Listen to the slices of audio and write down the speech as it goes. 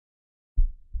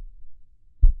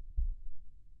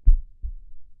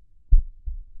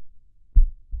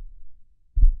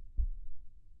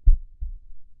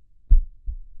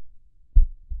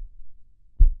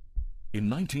In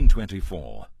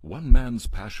 1924, one man's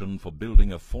passion for building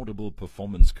affordable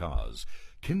performance cars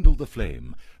kindled the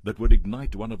flame that would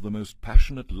ignite one of the most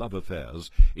passionate love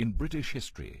affairs in British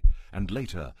history and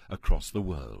later across the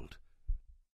world.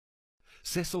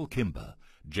 Cecil Kimber,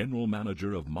 general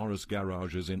manager of Morris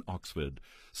Garages in Oxford,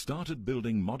 started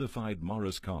building modified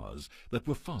Morris cars that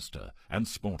were faster and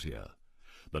sportier.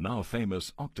 The now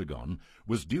famous Octagon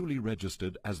was duly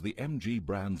registered as the MG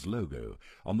brand's logo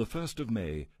on the 1st of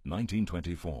May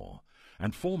 1924,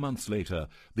 and 4 months later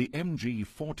the MG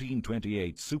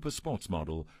 1428 Super Sports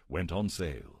model went on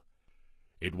sale.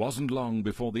 It wasn't long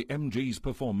before the MG's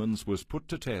performance was put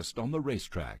to test on the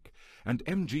racetrack, and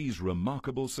MG's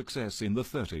remarkable success in the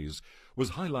 30s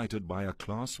was highlighted by a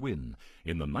class win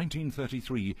in the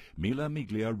 1933 Mille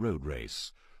Miglia road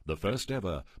race, the first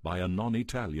ever by a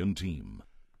non-Italian team.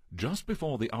 Just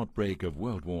before the outbreak of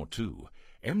World War II,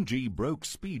 MG broke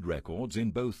speed records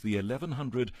in both the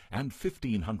 1100 and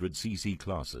 1500 cc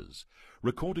classes,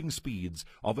 recording speeds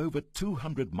of over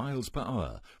 200 miles per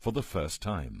hour for the first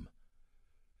time.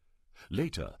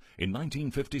 Later, in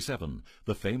 1957,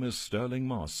 the famous Sterling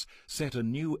Moss set a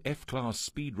new F-Class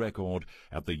speed record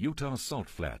at the Utah Salt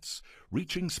Flats,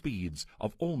 reaching speeds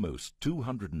of almost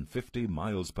 250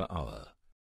 miles per hour.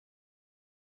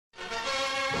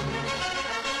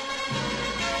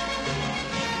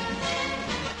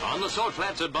 On the Salt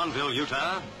Flats at Bonneville,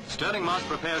 Utah, Sterling Moss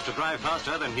prepares to drive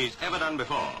faster than he's ever done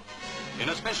before. In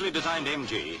a specially designed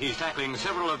MG, he's tackling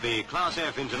several of the Class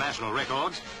F international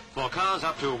records for cars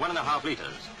up to 1.5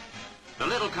 liters. The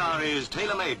little car is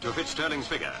tailor-made to fit Sterling's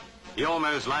figure. He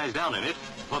almost lies down in it,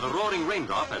 for the roaring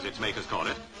raindrop, as its makers call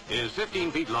it, is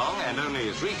 15 feet long and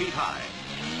only 3 feet high.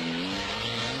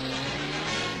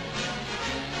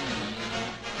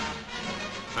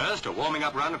 First, a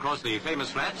warming-up run across the famous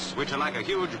flats, which are like a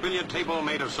huge billiard table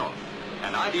made of salt,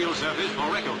 an ideal surface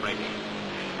for record breaking.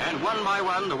 And one by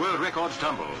one, the world records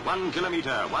tumble. 1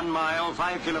 kilometer, 1 mile,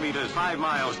 5 kilometers, 5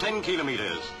 miles, 10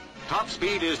 kilometers. Top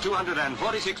speed is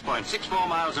 246.64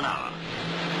 miles an hour.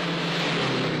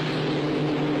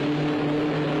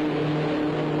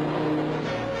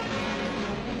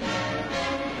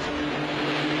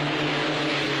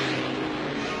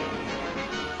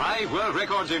 World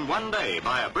records in one day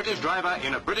by a British driver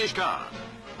in a British car.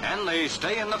 And they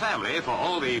stay in the family, for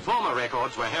all the former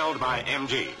records were held by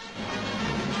MGs.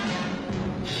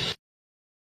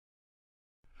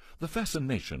 The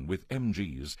fascination with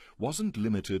MGs wasn't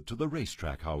limited to the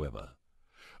racetrack, however.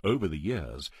 Over the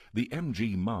years, the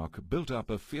MG marque built up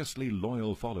a fiercely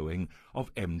loyal following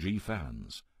of MG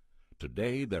fans.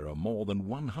 Today there are more than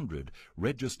 100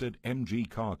 registered MG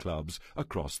car clubs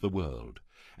across the world,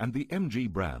 and the MG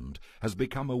brand has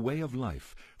become a way of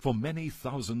life for many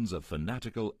thousands of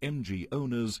fanatical MG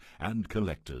owners and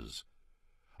collectors.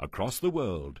 Across the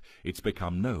world, it's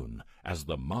become known as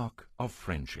the mark of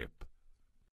friendship.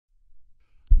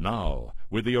 Now,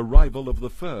 with the arrival of the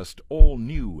first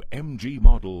all-new MG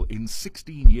model in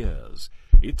 16 years,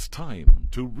 it's time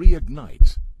to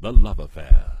reignite the love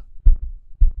affair.